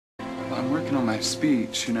I'm working on my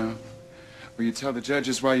speech, you know, where you tell the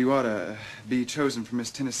judges why you ought to be chosen for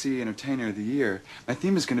Miss Tennessee Entertainer of the Year. My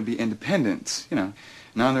theme is going to be independence, you know,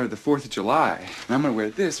 in honor of the 4th of July. And I'm going to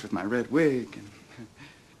wear this with my red wig. And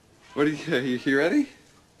what are you ready?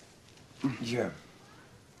 Yeah.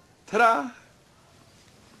 Ta-da!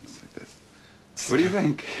 Just like this. What do you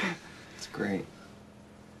think? It's great.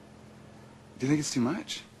 Do you think it's too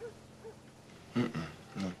much? No.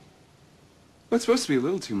 Well, it's supposed to be a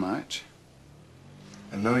little too much.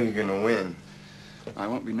 I know you're gonna win. I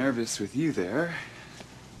won't be nervous with you there.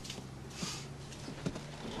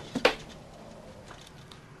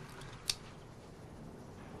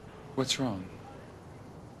 What's wrong?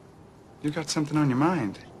 You got something on your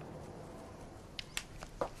mind.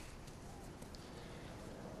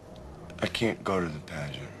 I can't go to the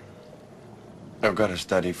pageant. I've got to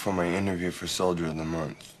study for my interview for Soldier of the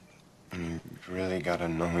Month. And you really gotta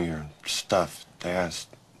know your stuff. They ask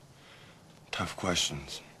tough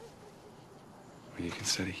questions. Well, you can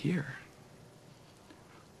study here.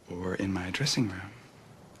 Or in my dressing room.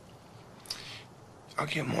 I'll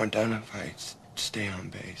get more done if I stay on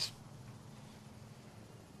base.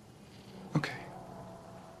 Okay.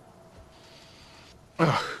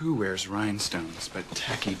 Oh, who wears rhinestones but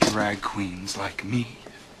tacky drag queens like me?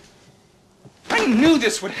 I knew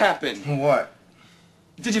this would happen! What?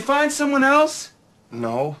 Did you find someone else?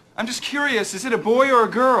 No. I'm just curious, is it a boy or a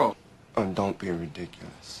girl? Oh, don't be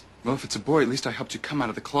ridiculous. Well, if it's a boy, at least I helped you come out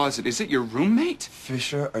of the closet. Is it your roommate?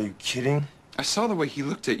 Fisher, are you kidding? I saw the way he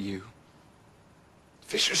looked at you.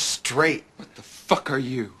 Fisher's straight. What the fuck are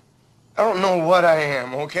you? I don't know what I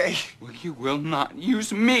am, okay? Well, you will not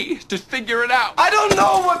use me to figure it out. I don't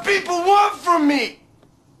know what people want from me!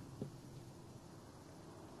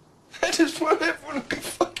 I just want everyone to be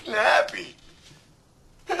fucking happy.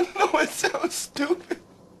 I know it sounds stupid.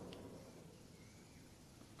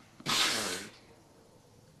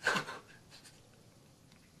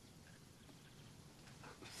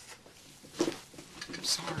 I'm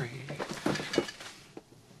sorry.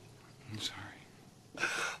 I'm sorry.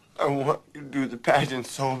 I want you to do the pageant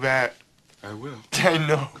so bad. I will. I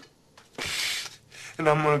know. And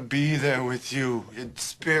I'm gonna be there with you in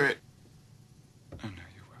spirit. I know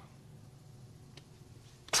you will.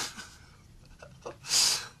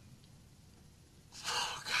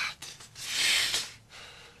 Oh, God.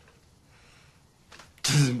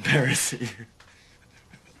 This is embarrassing.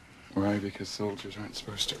 Why? Because soldiers aren't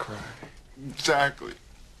supposed to cry. Exactly.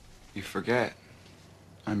 You forget.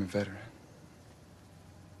 I'm a veteran.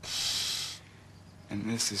 And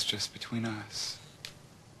this is just between us.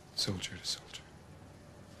 Soldier to soldier.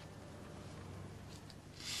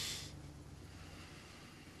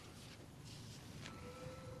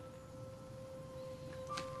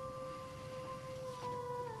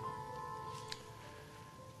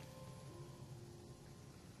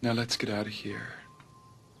 Now let's get out of here.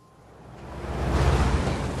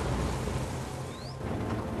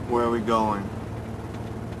 Where are we going?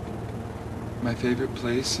 My favorite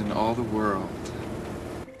place in all the world.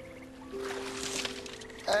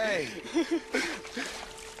 Hey!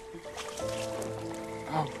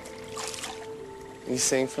 Oh, You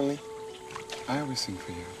sing for me? I always sing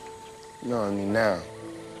for you. No, I mean now.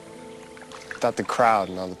 Without the crowd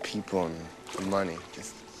and all the people and the money.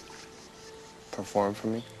 Just perform for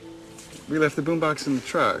me? We left the boombox in the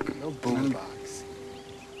truck. No boombox.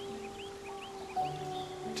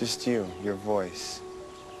 Just you, your voice.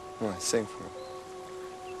 Come on, sing for me.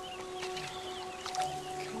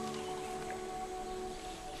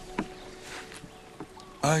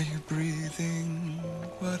 Are you breathing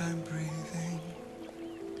what I'm breathing?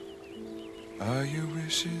 Are your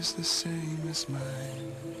wishes the same as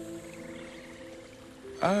mine?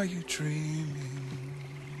 Are you dreaming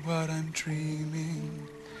what I'm dreaming?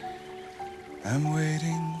 I'm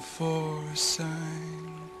waiting for a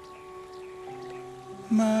sign.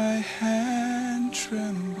 My hand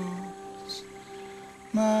trembles,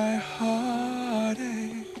 my heart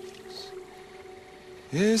aches.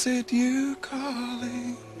 Is it you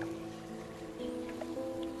calling?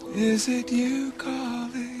 Is it you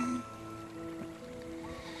calling?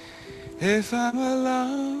 If I'm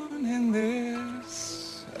alone in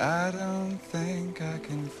this, I don't think I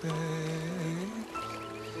can face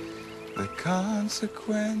the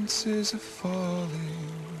consequences of falling.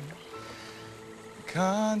 The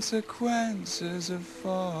consequences of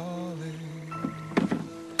falling.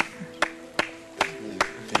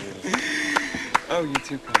 Oh, you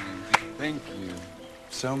too, kind. Thank you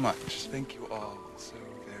so much. Thank you all so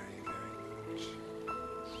very, very much.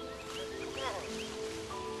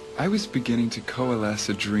 I was beginning to coalesce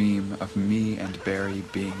a dream of me and Barry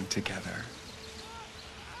being together.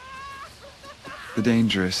 the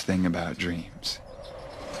dangerous thing about dreams.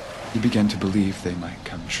 You begin to believe they might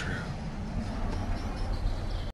come true.